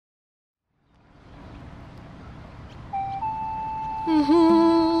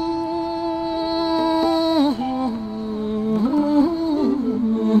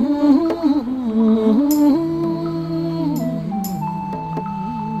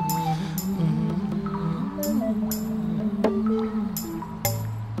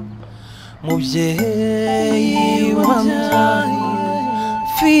Mubyeyi wambyaye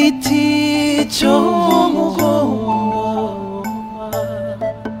mfite icyo ngomba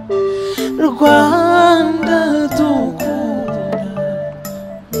Rwanda dukunda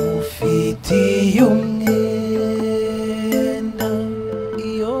mufitiye umwenda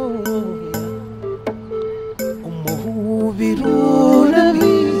iyo umubiri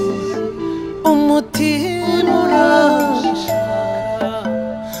urabizi umutima urashaka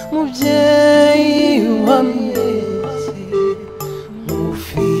mubyeyi wameze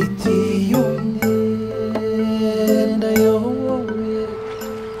mufitiye umwenda yowe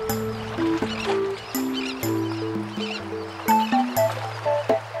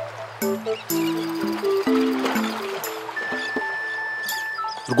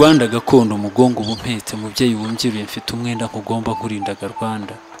Rwanda gakondo umugongo ubumpetse mubyeyi wumviriye mfite umwenda nkugomba nkurindaga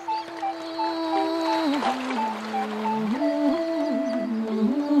Rwanda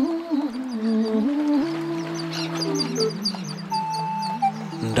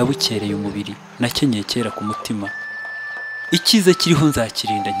ndabukereye umubiri nakenyeye kera ku mutima icyiza kiriho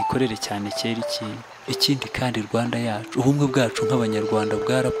nzakirinda nkikorere cyane kera ikindi kandi Rwanda yacu ubumwe bwacu nk'abanyarwanda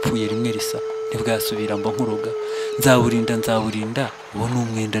bwarapfuye rimwe risa ntibwasubira mba nkuroga nzaburinda uwo ni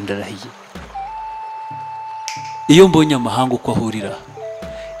umwenda ndarahiye iyo mbonye amahanga uko ahurira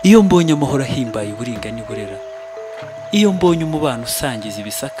iyo mbonye amahoro ahimbaye uburinga n'iburera iyo mbonye umubano usangiza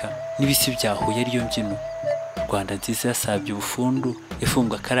ibisaka n'ibisi byahuye ariyo mbyino Rwanda nziza yasabye ubufundu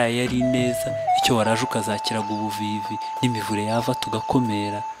ifumbwa karaye yari neza icyo waraje ukazakiraga ubuvivi n'imivure yava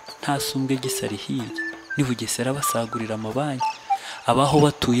tugakomera nta sumbwe gisari hirya nibugesera basagurira amabanki abaho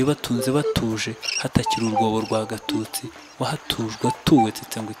batuye batunze batuje hatakira urwobo rwa gatutsi wahatujwe atuwe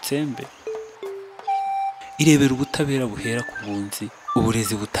tsitse ngo itsembe irebera ubutabera buhera ku bunzi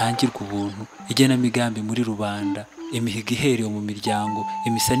uburezi butangirwa ubuntu igenamigambi muri rubanda imihigo iherewe mu miryango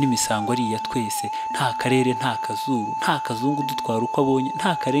imisa n'imisango ari iya twese nta karere nta kazuru nta kazungu dutwara uko abonye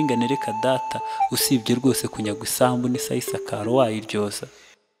nta karengane reka data usibye rwose kunyagwa isambu n'isayisakaro wayiryoza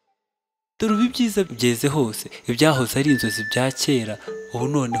dore ubu ibyiza byeze hose ibyahoze ari inzozi bya kera ubu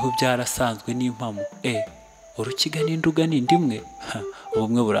noneho byarasanzwe n'impamo urukiga n'induga n'indimwe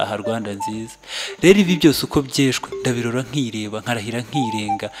ubumwe buraha Rwanda nziza rero ibi byose uko byeshwe ndabirora nkireba nkarahira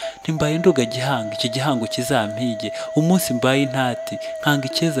nkirenga ntimbaye nduga gihanga iki gihango kizampige umunsi mbaye intati nkanga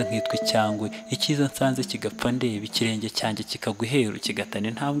icyeza nkitwa icyangwe icyiza nsanze kigapfa ndeba ikirenge cyanjye kikagwa iheru kigatana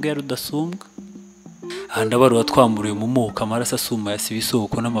intambwe ya rudasumbwa ndabarwa twamuriye mu moko amaraso asuma yasiba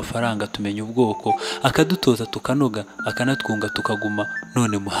isoko n'amafaranga tumenya ubwoko akadutoza tukanoga akanatwunga tukaguma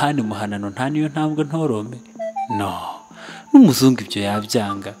none muhanano nta niyo ntambwe ntorome no n'umuzungu ibyo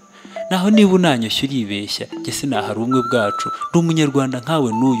yabyanga naho niba unanyushye uribeshya jye sinahari ubumwe bwacu ndi umunyarwanda nkawe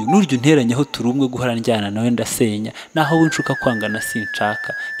n'uyu n'uryo unteranyeho turi umwe guhora njyana nawe ndasenya naho winshuka kwangana sinshaka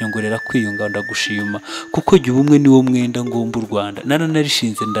nyongorera kwiyunga ndagushima kuko jye ubumwe niwo mwenda ngomba u Rwanda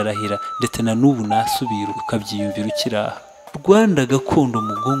naranarishinze ndarahira ndetse na n'ubu nasubira ukabyiyumvira ukiraha Rwanda gakondo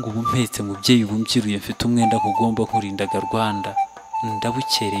umugongo ubumpetse mubyeyi wumviriye mfite umwenda nkugomba nkurindaga Rwanda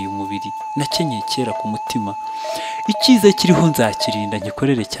ndabukereye umubiri nakenyeye kera ku mutima icyiza kiriho nzakirinda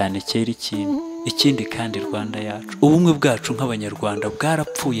nkikorere cyane kera ikindi kandi Rwanda yacu ubumwe bwacu nk'abanyarwanda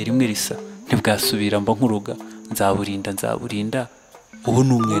bwarapfuye rimwe risa ntibwasubira mba nkuroga nzaburinda ubu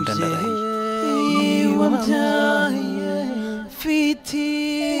ni umwenda ndarahiye wambyaye mfite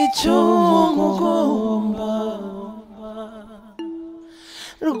icyo ngomba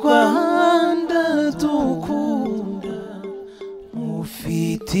Rwanda dukunda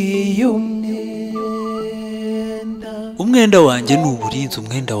mufitiye umwenda wanjye ni uburinzi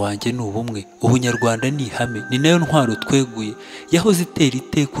umwenda wanjye ni ubumwe ubunyarwanda ni ihame ni nayo ntwaro tweguye yahoze itera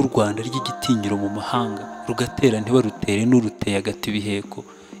iteka u Rwanda ry'igitinyiro mu mahanga rugatera ntibarutere n'uruteye agati ibiheko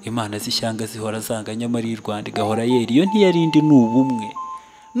imana z'ishyanga zihora zanga nyamara y'u Rwanda igahora yera iyo ntiyarindi ni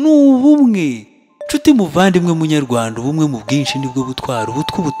ubumwe nshuti muvandimwe munyarwanda ubumwe mu bwinshi nibwo butwara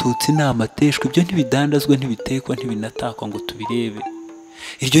ubutwe ubututsi ni amateshwa ibyo ntibidandazwa ntibitekwa ntibinatakwa ngo tubirebe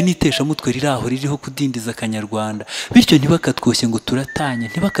iryo niteshamutwe riraho ririho kudindiza akanyarwanda bityo ntibakatwoshye ngo turatanye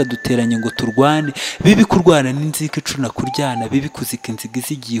ntibakaduteranye ngo turwane bibi kurwana n'inzika icuna kuryana bibi kuzika inziga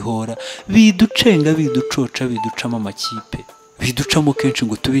izigihora biducenga biducoca biducamo amakipe biducamo kenshi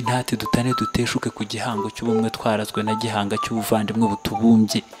ngo tube intati dutane duteshuke ku gihango cy'ubumwe twarazwe na gihanga cy'ubuvandimwe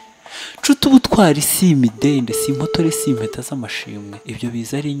butubumbye nshuti ubutwari si imidende si impotore si impeta z'amashimwe ibyo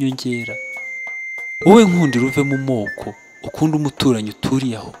biza ari inyongera wowe nkundira uve mu moko ukunda umuturanyi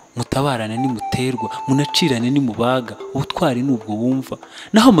uturiye aho, mutabarane nimuterwa, munacirane nimubaga, ubutwari nubwo wumva,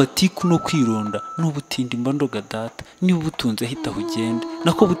 naho amatiku no kwironda n'ubutindi mba ndoga data, niba ubutunze hitaho ugende,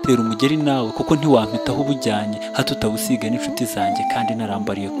 nako butera umugeri nawe kuko ntiwampitaho ubujyanye, hato utabusiga n'inshuti zanjye kandi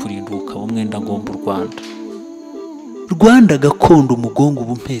narambariye kurinduka umwenda ngomba u Rwanda. Rwanda gakondo umugongo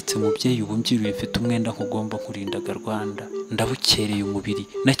ubu mpetse mubyeyi ubu mbyiruye mfite umwenda nkugomba nkurindaga Rwanda, ndabukereye umubiri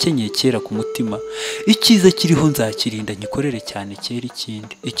nakenyeye kera ku mutima, icyiza kiriho nzakirinda nyikorere cyane kera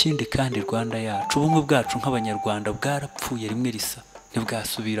ikindi kandi Rwanda yacu, ubumwe bwacu nk'abanyarwanda bwarapfuye rimwe risa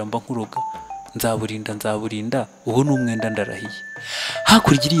ntibwasubira mba nkuroga, nzaburinda ubu n'umwenda ndarahiye.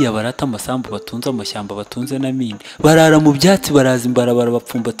 Hakurya iriya barata amasambu batunze amashyamba batunze na mine, barara mu byatsi baraza imbarabara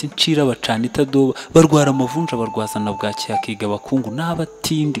bapfumbata incira bacana itadoba, barwara amavunja barwazana bwaki hakiga abakungu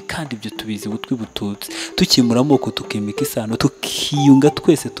n'abatindi, kandi ibyo tubizi butwi bututsi, tukimura amoko tukimika isano, tukiyunga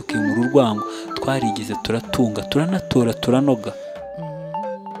twese tukimura urwango, twarigize turatunga turanatora turanoga.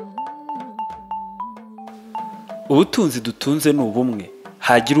 Ubutunzi dutunze ni ubumwe,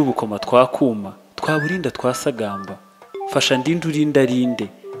 hagira ubukoma twakuma, twaburinda twasagamba, fasha ndinde urinda rinde,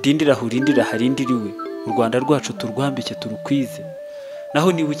 dindira hurindira harindiriwe, u Rwanda rwacu turwambike turukwize.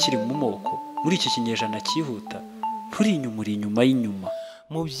 Naho niba ukiri mu moko muri iki kinyejana cyihuta, nturi inyuma y'inyuma.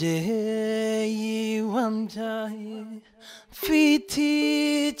 Mubyeyi wambyaye mfite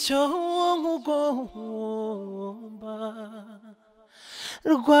icyo nkugomba,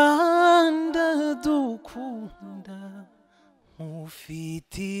 Rwanda dukunda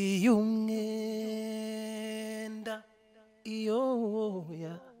nkufitiye umwenda. Iyo